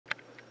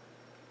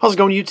How's it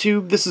going,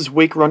 YouTube? This is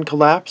Wake Run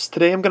Collapse.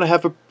 Today I'm going to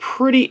have a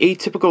pretty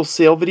atypical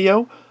sale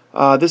video.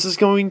 This is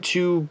going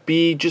to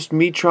be just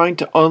me trying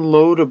to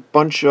unload a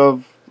bunch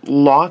of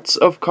lots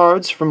of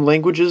cards from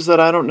languages that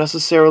I don't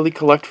necessarily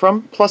collect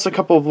from, plus a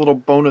couple of little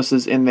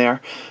bonuses in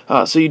there.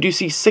 So you do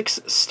see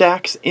 6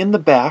 stacks in the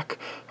back.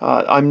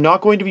 I'm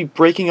not going to be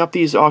breaking up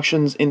these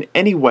auctions in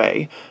any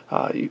way.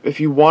 If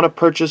you want to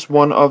purchase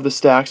one of the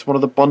stacks, one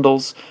of the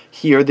bundles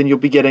here, then you'll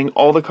be getting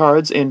all the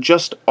cards and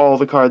just all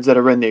the cards that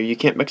are in there. You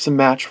can't mix and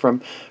match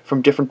from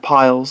different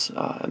piles,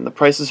 and the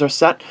prices are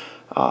set.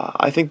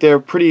 I think they're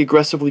pretty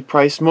aggressively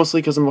priced,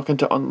 mostly because I'm looking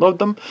to unload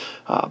them.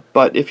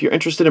 But if you're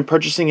interested in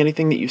purchasing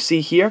anything that you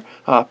see here,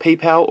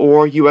 PayPal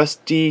or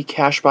USD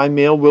cash by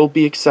mail will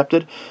be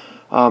accepted.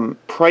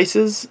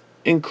 Prices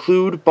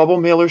include bubble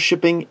mailer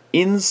shipping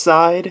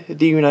inside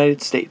the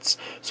United States.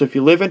 So if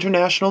you live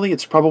internationally,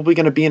 it's probably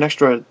going to be an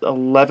extra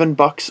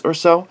 $11 or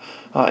so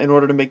in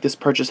order to make this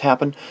purchase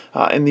happen.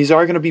 And these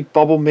are going to be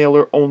bubble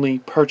mailer only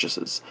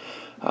purchases.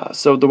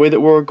 So the way that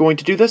we're going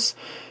to do this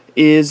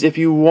is, if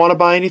you want to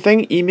buy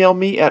anything, email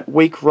me at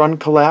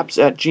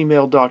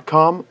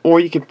wakeruncollapse@gmail.com,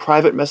 or you can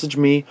private message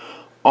me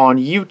on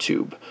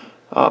YouTube.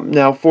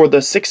 Now, for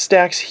the 6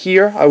 stacks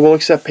here, I will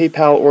accept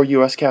PayPal or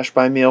US cash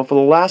by mail. For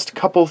the last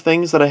couple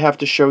things that I have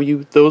to show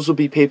you, those will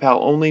be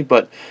PayPal only,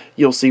 but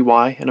you'll see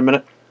why in a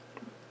minute.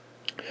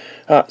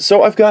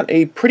 So I've got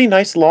a pretty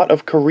nice lot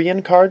of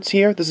Korean cards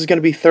here. This is going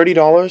to be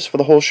 $30 for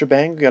the whole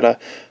shebang. We've got a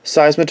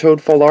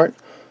Seismitoad Full Art,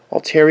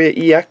 Altaria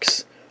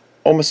EX,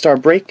 Omastar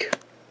Break,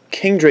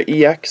 Kingdra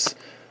EX,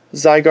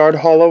 Zygarde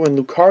Holo and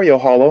Lucario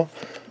Holo,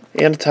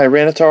 and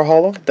Tyranitar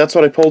Holo. That's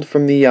what I pulled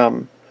from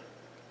the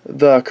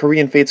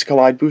Korean Fates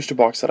Collide booster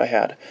box that I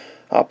had.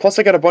 Plus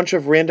I got a bunch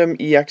of random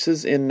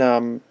EXs in,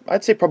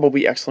 I'd say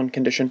probably excellent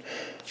condition.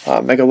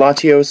 Mega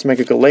Latios,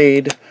 Mega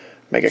Gallade,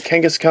 Mega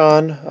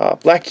Kangaskhan,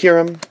 Black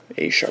Kyurem,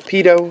 a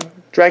Sharpedo,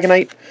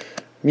 Dragonite,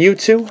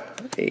 Mewtwo,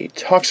 a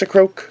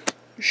Toxicroak,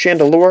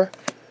 Chandelure,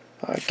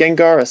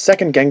 Gengar, a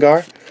second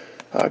Gengar.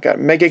 Got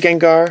Mega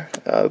Gengar,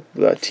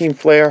 the Team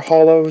Flare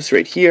Holos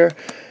right here,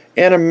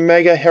 and a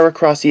Mega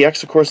Heracross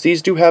EX. Of course,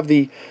 these do have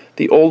the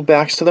old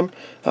backs to them.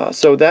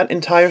 So that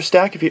entire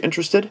stack, if you're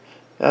interested,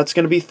 that's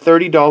going to be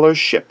 $30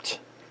 shipped.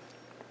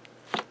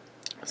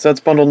 So that's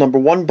bundle number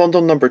 1.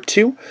 Bundle number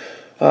 2,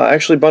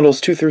 actually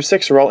bundles 2 through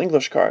 6 are all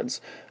English cards.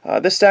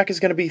 This stack is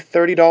going to be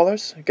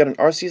 $30. Got an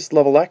Arceus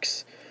Level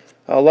X.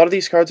 A lot of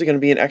these cards are going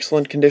to be in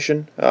excellent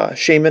condition.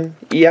 Shaman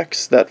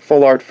EX, that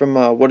full art from,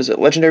 what is it,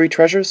 Legendary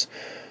Treasures?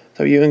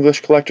 So you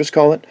English collectors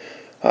call it.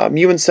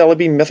 Mew and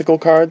Celebi mythical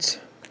cards.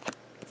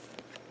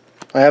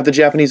 I have the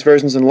Japanese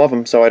versions and love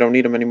them, so I don't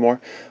need them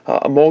anymore.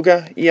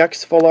 Emolga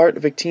EX Full Art,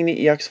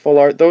 Victini EX Full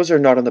Art. Those are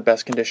not in the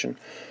best condition.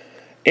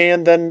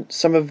 And then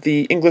some of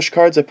the English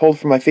cards I pulled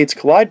from my Fates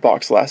Collide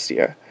box last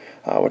year,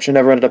 which I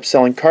never ended up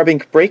selling.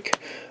 Carbink Break,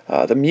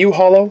 the Mew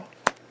Holo,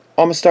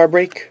 Omastar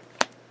Break,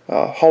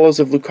 Holos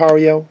of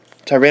Lucario,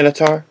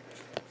 Tyranitar,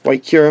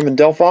 White Kyurem, and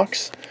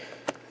Delphox.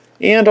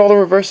 And all the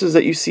reverses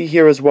that you see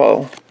here as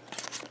well.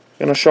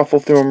 I'm going to shuffle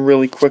through them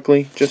really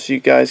quickly, just so you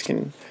guys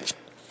can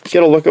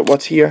get a look at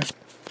what's here.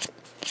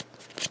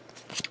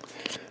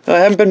 I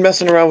haven't been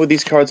messing around with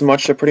these cards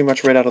much, they're pretty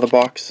much right out of the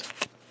box.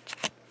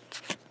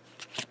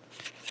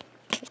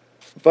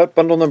 But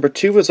bundle number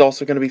 2 is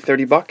also going to be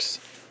 $30.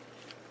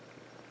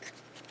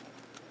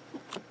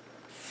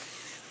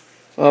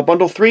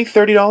 Bundle 3,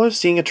 $30,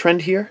 seeing a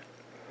trend here.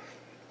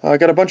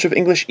 Got a bunch of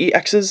English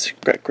EXs,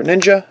 got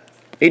Greninja,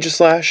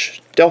 Aegislash,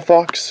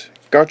 Delphox,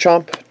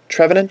 Garchomp,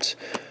 Trevenant,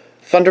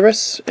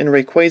 Thundurus, and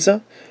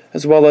Rayquaza,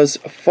 as well as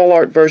full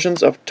art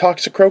versions of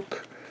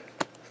Toxicroak,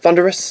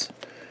 Thundurus,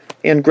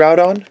 and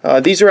Groudon.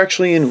 These are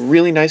actually in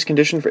really nice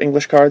condition for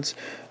English cards.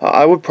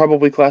 I would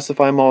probably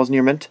classify them all as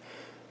near mint.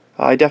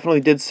 I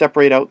definitely did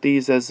separate out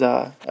these as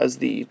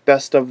the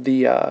best of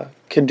the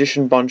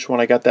condition bunch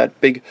when I got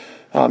that big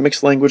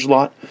mixed language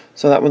lot.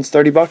 So that one's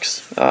 $30.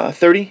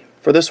 $30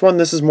 for this one.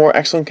 This is more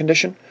excellent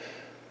condition.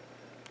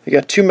 We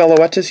got 2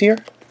 Meloettas here,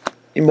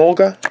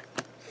 Emolga,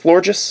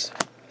 Florges,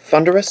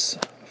 Thundurus,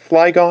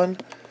 Flygon,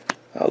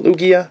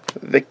 Lugia,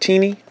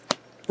 Victini,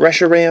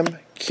 Reshiram,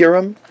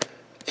 Kyurem,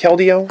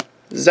 Keldeo,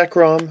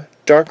 Zekrom,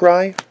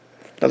 Darkrai,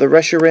 another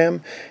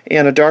Reshiram,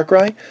 and a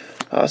Darkrai.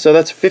 So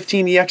that's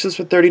 15 EXs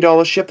for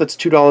 $30 ship. That's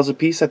 $2 a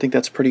piece. I think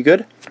that's pretty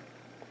good.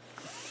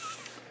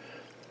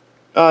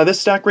 This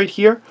stack right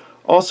here,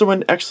 also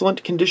in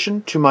excellent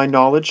condition to my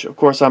knowledge. Of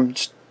course, I'm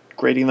just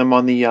grading them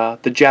on the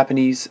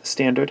Japanese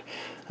standard.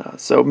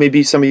 So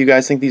maybe some of you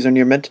guys think these are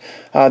near mint.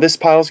 This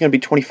pile is going to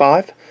be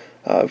 $25.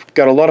 I've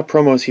got a lot of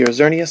promos here.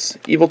 Xerneas,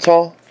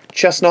 Yveltal,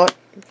 Chestnut,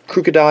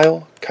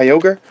 Crocodile,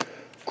 Kyogre,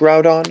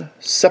 Groudon,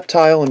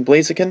 Sceptile, and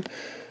Blaziken.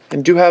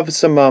 And do have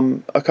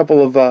some a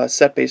couple of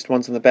set-based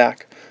ones in the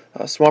back.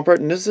 Swampert,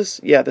 and this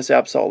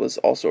Absol is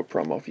also a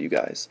promo for you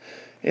guys.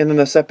 And then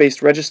the set-based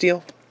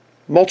Registeel,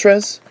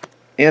 Moltres,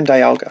 and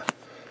Dialga.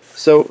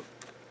 So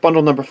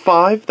bundle number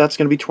 5, that's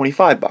going to be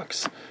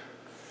 $25.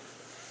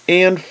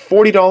 And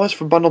 $40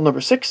 for bundle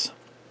number 6.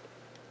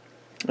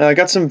 I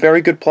got some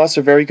very good plus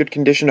or very good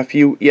condition, a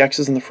few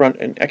EXs in the front,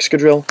 and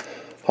Excadrill,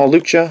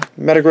 Hawlucha,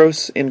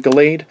 Metagross, and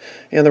Gallade,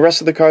 and the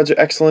rest of the cards are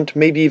excellent,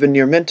 maybe even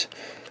near mint.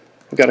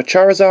 We've got a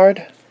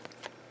Charizard,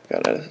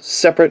 got a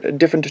separate, a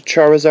different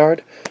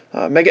Charizard,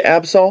 Mega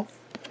Absol,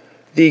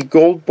 the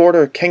Gold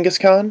Border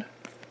Kangaskhan,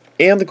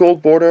 and the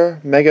Gold Border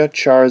Mega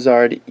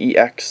Charizard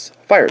EX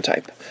Fire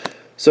type.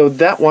 So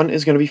that one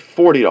is going to be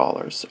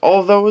 $40.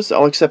 All of those,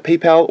 I'll accept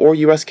PayPal or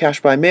US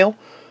cash by mail.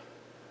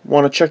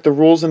 Want to check the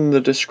rules in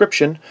the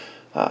description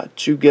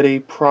to get a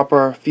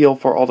proper feel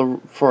for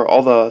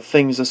all the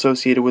things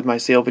associated with my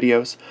sale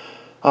videos.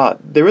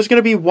 There is going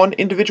to be one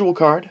individual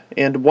card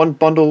and one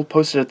bundle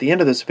posted at the end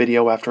of this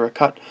video after a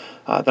cut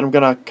that I'm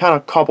going to kind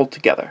of cobble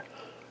together.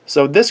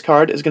 So this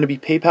card is going to be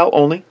PayPal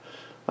only.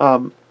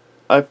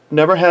 I've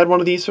never had one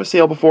of these for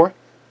sale before.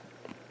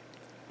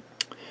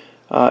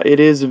 It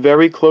is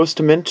very close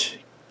to mint.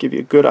 Give you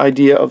a good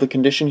idea of the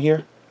condition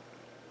here.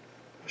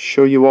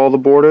 Show you all the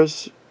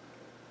borders.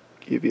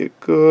 Give you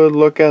a good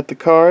look at the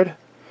card.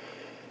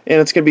 And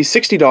it's going to be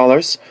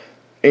 $60.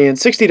 And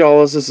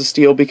 $60 is a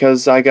steal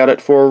because I got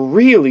it for a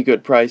really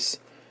good price.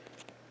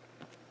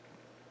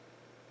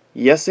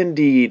 Yes,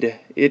 indeed.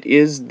 It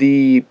is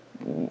the...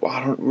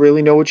 I don't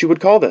really know what you would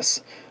call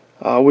this.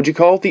 Would you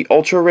call it the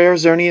Ultra Rare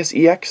Xerneas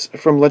EX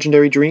from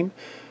Legendary Dream?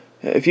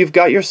 If you've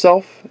got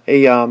yourself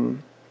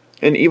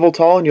an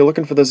Eviltal and you're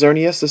looking for the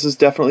Xerneas, this is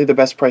definitely the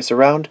best price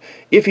around.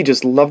 If you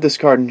just love this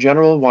card in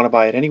general and want to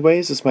buy it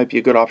anyways, this might be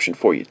a good option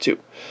for you too.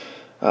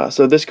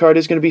 So this card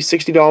is going to be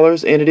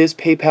 $60 and it is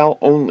PayPal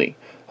only.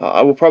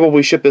 I will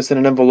probably ship this in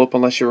an envelope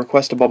unless you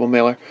request a bubble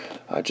mailer,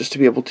 just to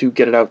be able to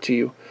get it out to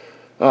you.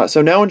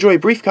 So now enjoy a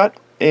brief cut,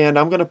 and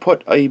I'm going to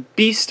put a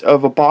beast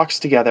of a box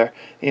together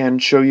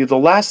and show you the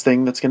last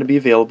thing that's going to be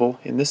available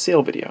in this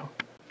sale video.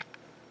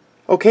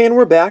 Okay, and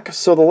we're back.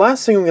 So the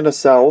last thing I'm going to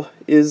sell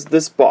is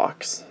this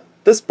box.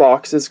 This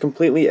box is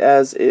completely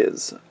as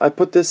is. I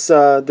put this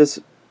this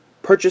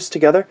purchase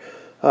together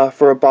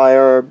for a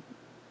buyer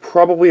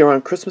probably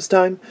around Christmas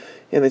time,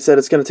 and they said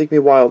it's going to take me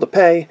a while to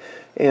pay,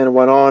 and it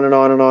went on and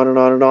on and on and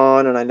on and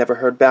on, and I never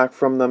heard back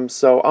from them,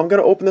 so I'm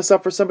going to open this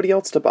up for somebody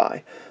else to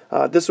buy.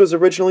 This was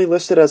originally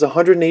listed as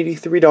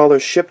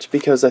 $183 shipped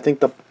because I think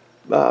the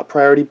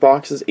priority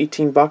box is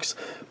 $18,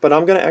 but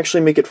I'm going to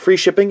actually make it free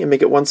shipping and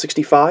make it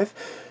 $165,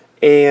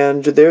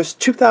 and there's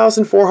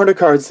 2,400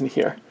 cards in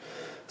here.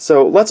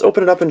 So let's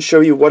open it up and show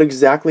you what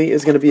exactly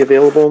is going to be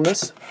available in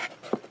this.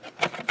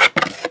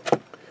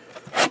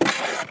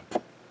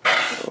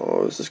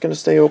 Oh, is this going to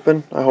stay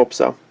open? I hope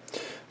so.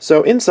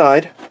 So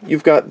inside,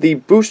 you've got the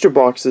booster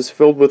boxes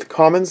filled with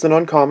commons and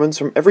uncommons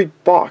from every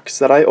box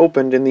that I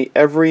opened in the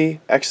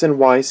Every X and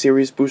Y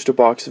Series booster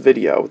box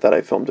video that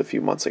I filmed a few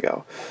months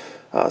ago.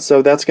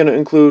 So that's going to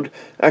include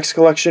X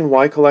Collection,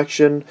 Y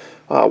Collection,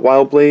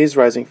 Wild Blaze,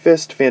 Rising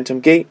Fist, Phantom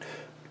Gate,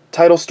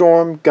 Tidal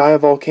Storm, Gaia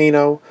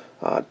Volcano,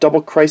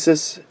 Double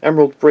Crisis,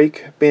 Emerald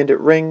Break, Bandit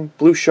Ring,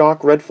 Blue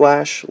Shock, Red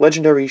Flash,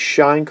 Legendary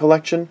Shine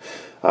Collection,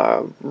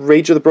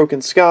 Rage of the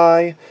Broken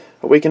Sky,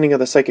 Awakening of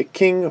the Psychic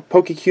King,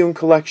 Pokecune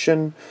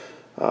Collection,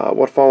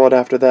 what followed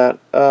after that,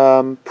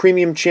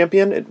 Premium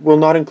Champion. It will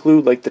not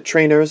include like the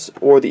trainers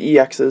or the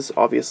EXs,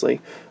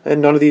 obviously,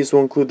 and none of these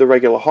will include the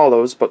regular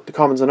holos, but the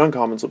commons and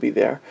uncommons will be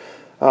there.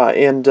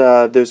 And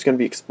there's going to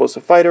be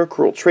Explosive Fighter,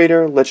 Cruel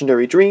Trader,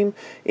 Legendary Dream,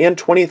 and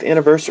 20th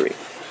Anniversary.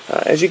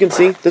 As you can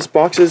see, this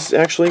box is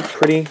actually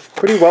pretty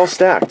well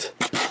stacked.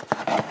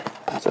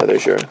 So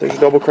there's your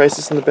Double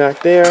Crisis in the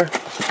back there.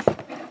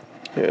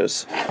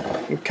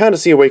 You can kind of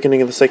see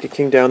Awakening of the Psychic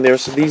King down there.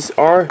 So these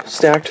are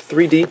stacked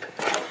 3 deep.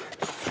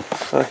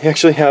 You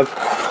actually have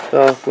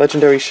the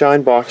Legendary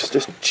Shine box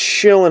just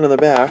chilling in the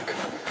back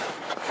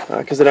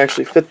because it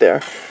actually fit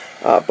there.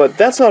 But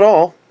that's not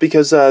all,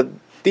 because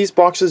these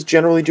boxes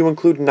generally do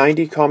include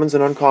 90 commons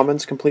and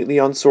uncommons, completely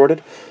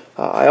unsorted.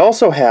 I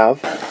also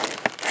have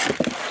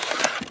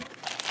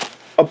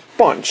a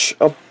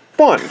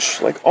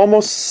bunch, like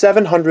almost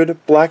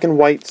 700 Black and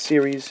White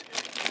Series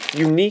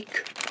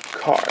unique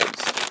cards.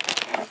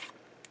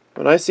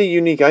 When I say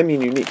unique, I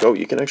mean unique. Oh,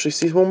 you can actually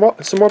see some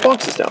more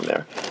boxes down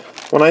there.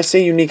 When I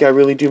say unique, I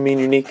really do mean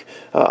unique.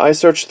 I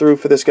searched through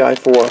for this guy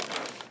for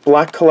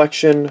Black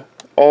Collection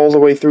all the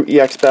way through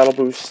EX Battle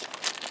Boost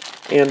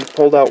and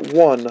pulled out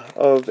one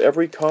of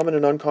every common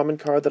and uncommon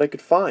card that I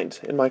could find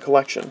in my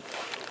collection.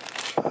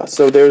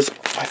 So there's,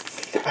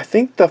 I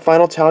think the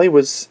final tally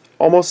was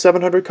almost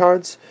 700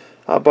 cards,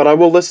 but I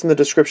will list in the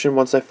description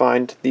once I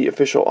find the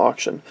official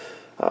auction.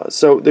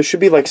 So there should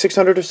be like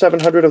 600 or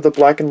 700 of the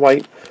black and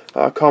white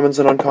commons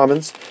and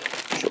uncommons.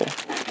 Which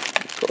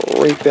will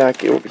go right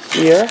back over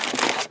here.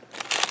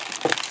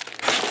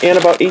 And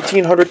about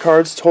 1,800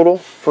 cards total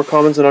for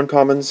commons and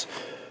uncommons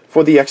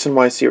for the X and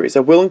Y series.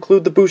 I will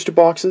include the booster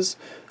boxes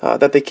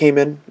that they came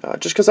in,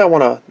 just because I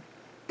want to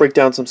break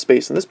down some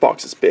space, and this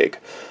box is big.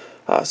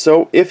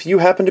 So if you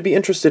happen to be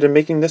interested in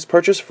making this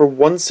purchase for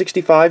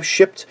 $165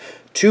 shipped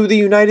to the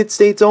United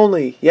States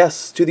only,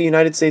 yes, to the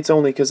United States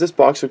only, because this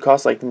box would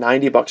cost like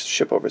 $90 to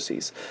ship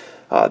overseas.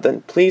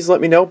 then please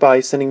let me know by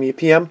sending me a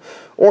PM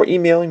or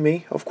emailing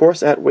me, of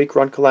course, at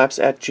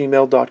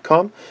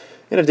wakeruncollapse@gmail.com.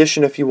 In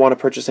addition, if you want to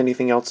purchase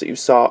anything else that you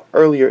saw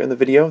earlier in the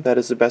video, that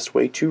is the best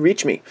way to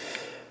reach me.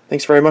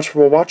 Thanks very much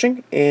for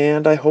watching,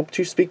 and I hope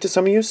to speak to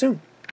some of you soon.